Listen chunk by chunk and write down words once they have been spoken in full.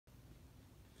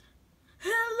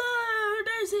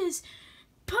this is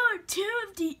part 2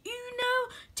 of the Uno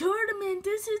tournament.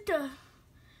 This is the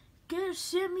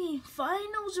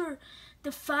semi-finals or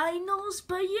the finals,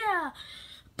 but yeah,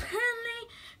 apparently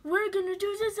we're gonna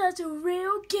do this as a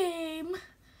real game.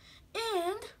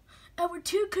 And our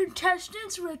 2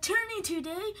 contestants returning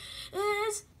today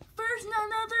is first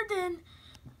none other than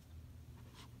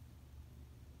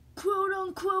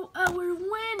quote-unquote our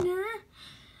winner,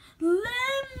 Lemmy.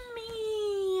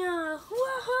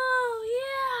 Woohoo,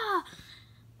 yeah.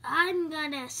 I'm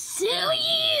gonna sue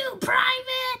you,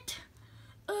 Private.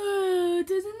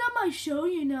 This is not my show,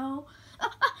 you know.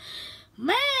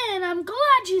 Man, I'm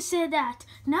glad you said that.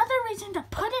 Another reason to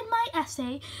put in my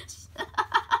essay.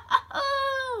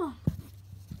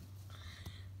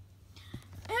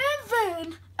 And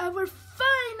then our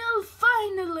final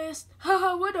finalist.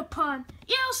 Haha, what a pun.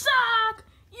 You suck.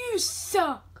 You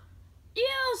suck.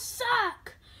 You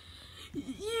suck.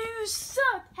 You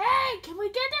suck. Hey, can we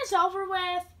get this over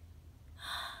with?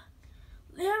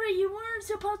 Larry, you weren't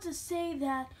supposed to say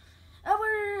that.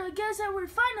 I guess our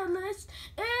finalist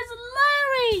is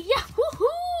Larry. Yeah,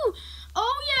 woohoo!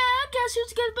 Oh yeah, guess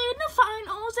who's gonna be in the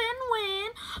finals and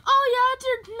win? Oh yeah,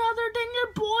 it's another than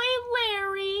your boy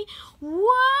Larry.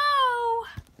 Whoa!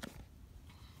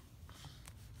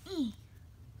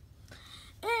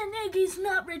 And Iggy's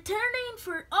not returning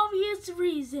for obvious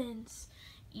reasons.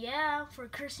 Yeah, for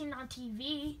cursing on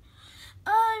TV.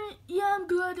 I'm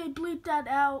glad I bleeped that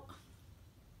out.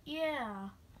 Yeah.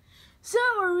 So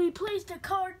I replaced the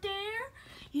card there.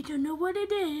 You don't know what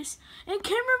it is. And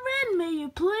cameraman, may you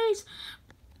please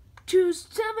choose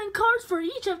 7 cards for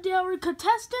each of our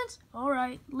contestants?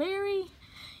 Alright, Larry,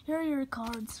 here are your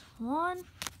cards. 1,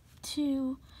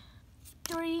 2,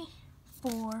 3,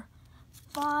 4,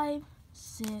 5,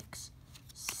 6,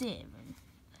 7.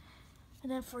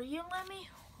 And then for you, Lemmy,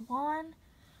 1,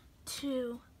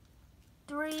 2,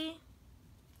 3,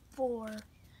 4,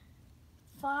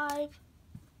 5,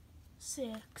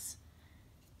 6,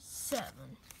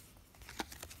 7.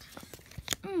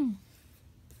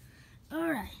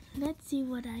 Alright, let's see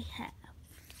what I have.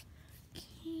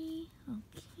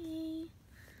 Okay.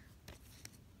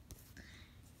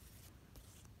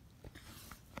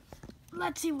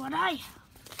 Let's see what I have.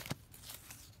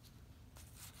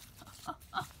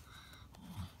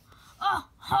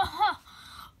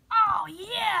 Oh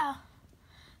yeah!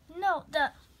 No,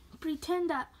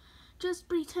 just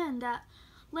pretend that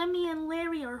Lemmy and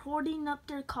Larry are holding up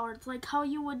their cards like how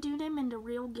you would do them in the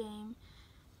real game.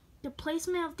 The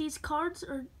placement of these cards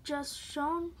are just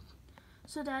shown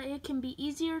so that it can be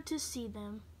easier to see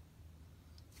them.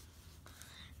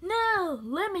 Now,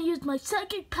 let me use my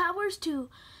psychic powers to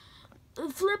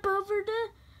flip over the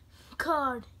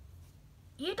card.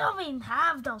 You don't even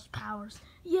have those powers.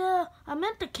 Yeah, I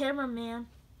meant the cameraman.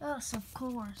 Yes, of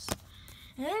course.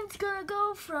 And it's gonna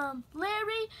go from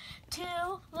Larry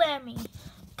to Lemmy.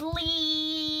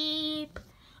 Bleep.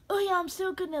 Oh yeah, I'm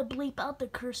still gonna bleep out the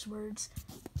curse words.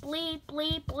 Bleep,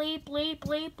 bleep, bleep, bleep,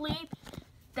 bleep, bleep.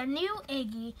 The new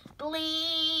Iggy.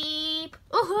 Bleep.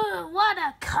 Ooh, what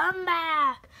a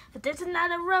comeback. But this is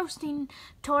not a roasting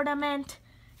tournament.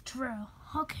 True.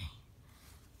 Okay.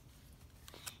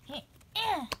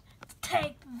 Yeah,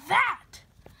 take that.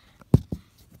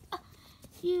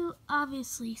 You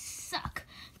obviously suck,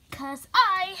 'cause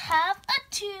I have a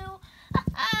 2.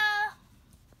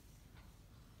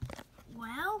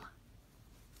 Well,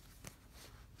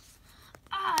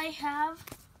 I have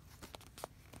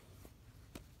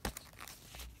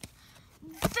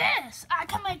this. I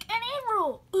can make any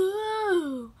rule.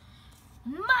 Ooh.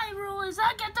 My rule is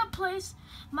I get to place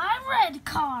my red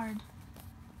card.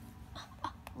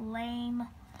 Lame.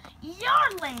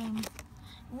 You're lame.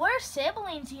 We're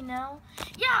siblings, you know.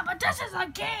 Yeah, but this is a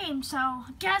game, so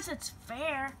I guess it's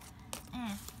fair.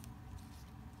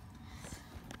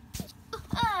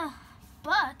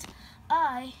 But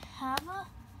I have a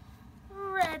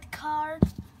red card.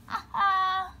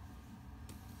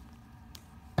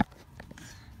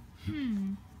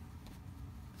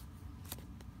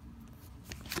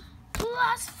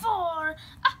 +4.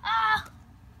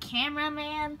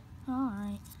 Cameraman.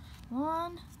 Alright.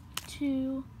 1,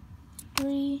 2,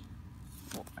 3,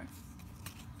 4.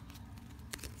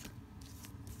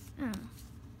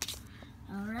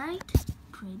 Alright,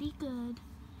 pretty good.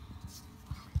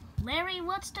 Larry,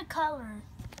 what's the color?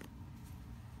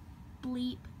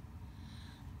 Bleep.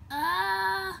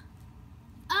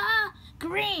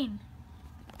 Green.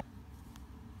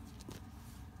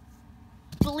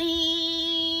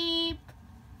 Bleep.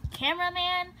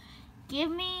 Cameraman,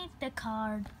 give me the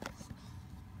card.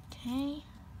 Okay.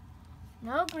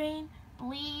 No green.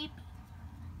 Bleep.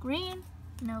 Green.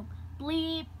 Nope.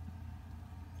 Bleep.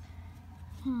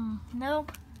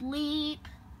 Nope. Bleep.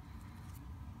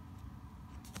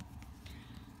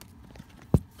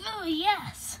 Oh,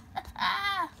 yes.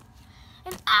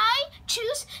 And I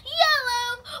choose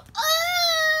yellow.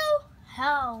 Oh!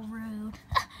 How rude.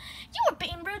 You were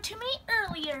being rude to me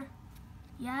earlier.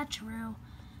 Yeah, true.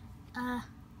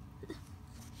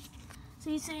 So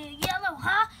you say yellow,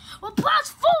 huh? Well,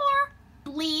 +4.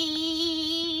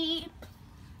 Bleep.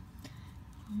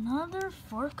 Another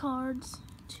 4 cards.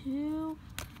 2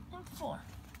 and 4.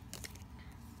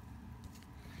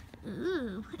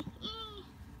 Ooh.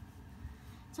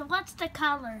 So what's the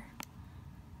color?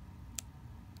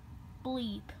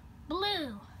 Bleep.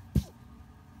 Blue.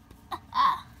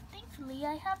 Thankfully,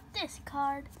 I have this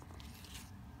card.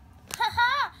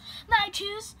 Haha! I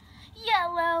choose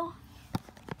yellow.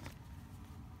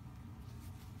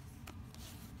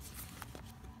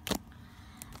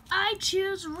 I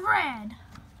choose red.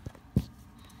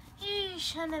 You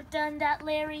shouldn't have done that,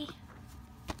 Larry.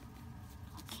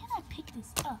 How can I pick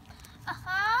this up?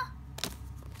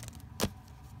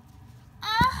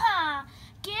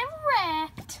 Get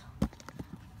wrecked.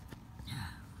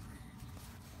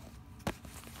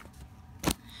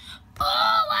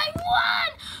 Oh, I won!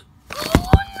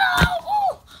 Oh,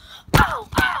 no! Oh,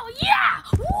 yeah!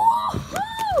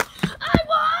 Woohoo! I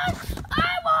won!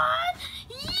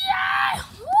 Yeah!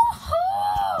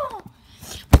 Woohoo!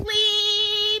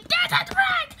 Bleep! That's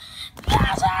right!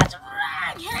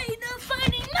 Hey, no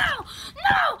fighting! No!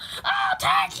 I'll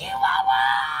take you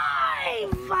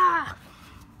alive!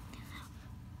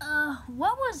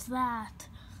 What was that?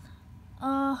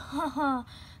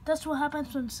 That's what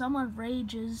happens when someone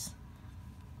rages.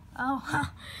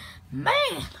 Oh,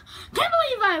 man! Can't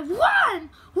believe I won!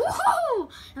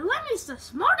 Woohoo! And Lemmy's the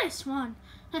smartest one.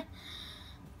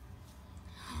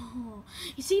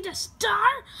 You see the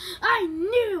star? I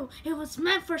knew it was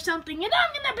meant for something, and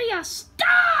I'm gonna be a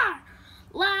star!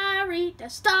 Larry the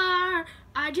star.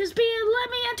 I just beat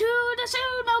Lemmy into the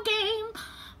Suno game.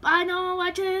 I know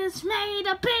I just made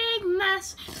a big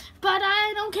mess, but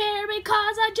I don't care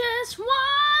because I just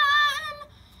won.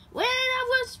 When I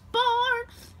was born,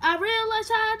 I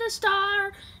realized I had a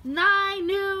star, and I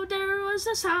knew there was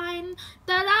a sign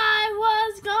that I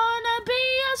was gonna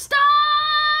be a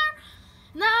star.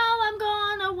 Now I'm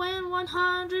gonna win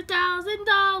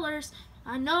 $100,000.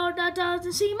 I know that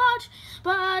doesn't seem much,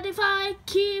 but if I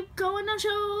keep going on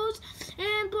shows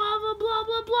and blah, blah, blah,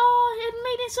 blah, blah, and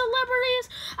meeting celebrities,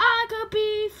 I could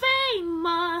be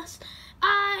famous.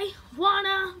 I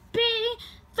wanna be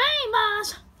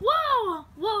famous. Whoa,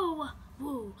 whoa,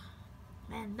 whoa.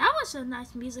 Man, that was a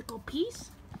nice musical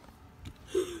piece.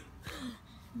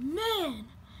 Man,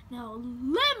 now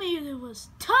Lemmy was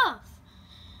tough.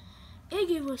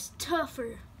 Iggy was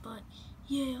tougher, but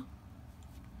yeah.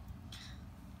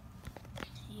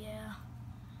 Yeah.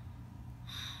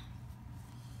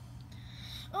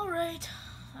 Alright,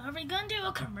 are we gonna do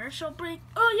a commercial break?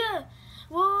 Oh yeah,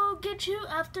 we'll get you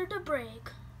after the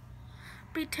break.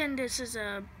 Pretend this is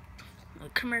a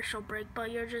commercial break, but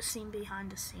you're just seeing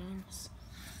behind the scenes.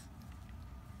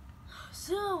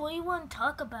 So, what do you want to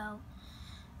talk about?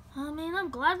 I mean, I'm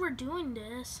glad we're doing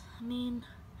this. I mean,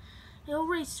 it'll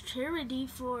raise charity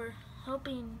for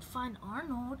helping find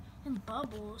Arnold and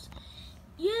Bubbles.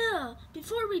 Yeah,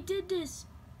 before we did this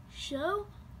show,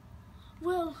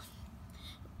 well,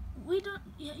 we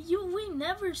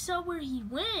never saw where he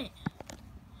went.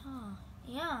 Huh,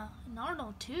 yeah, and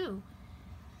Arnold too.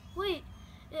 Wait,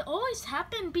 it always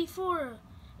happened before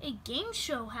a game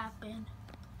show happened.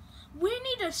 We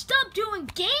need to stop doing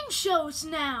game shows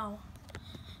now.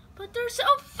 But they're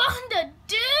so fun to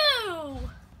do.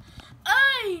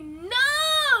 I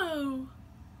know.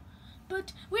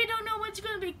 But we don't know what's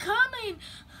going to be coming.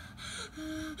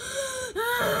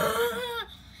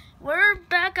 We're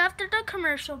back after the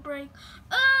commercial break.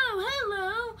 Oh,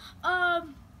 hello.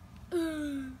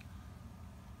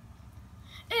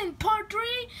 In part 3,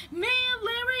 me and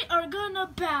Larry are gonna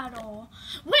battle.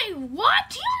 Wait,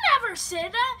 what? You never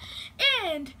said that.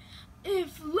 And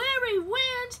if Larry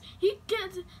wins, he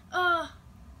gets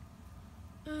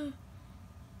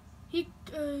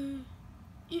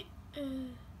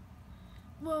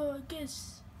well, I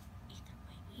guess either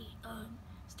way we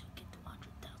still get the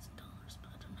 $100,000, but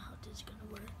I don't know how this is gonna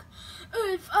work.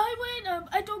 If I win,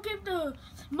 I don't give the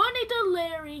money to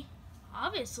Larry,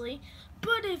 obviously.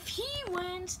 But if he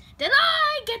wins, then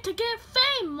I get to get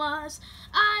famous.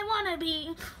 I wanna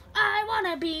be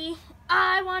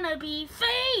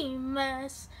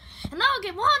famous. And I'll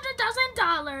get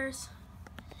 $100,000.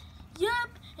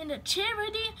 Yup, and a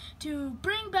charity to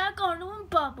bring back Arnold and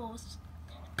Bubbles.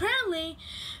 Apparently,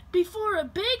 before a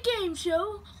big game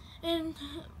show, And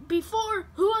before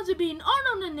Who Wants to Be an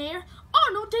Arnold in there,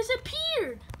 Arnold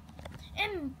disappeared.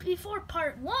 And before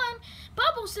part 1,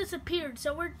 Bubbles disappeared,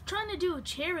 so we're trying to do a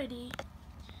charity.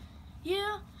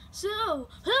 Yeah, so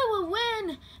who will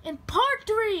win in part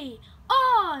 3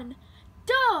 on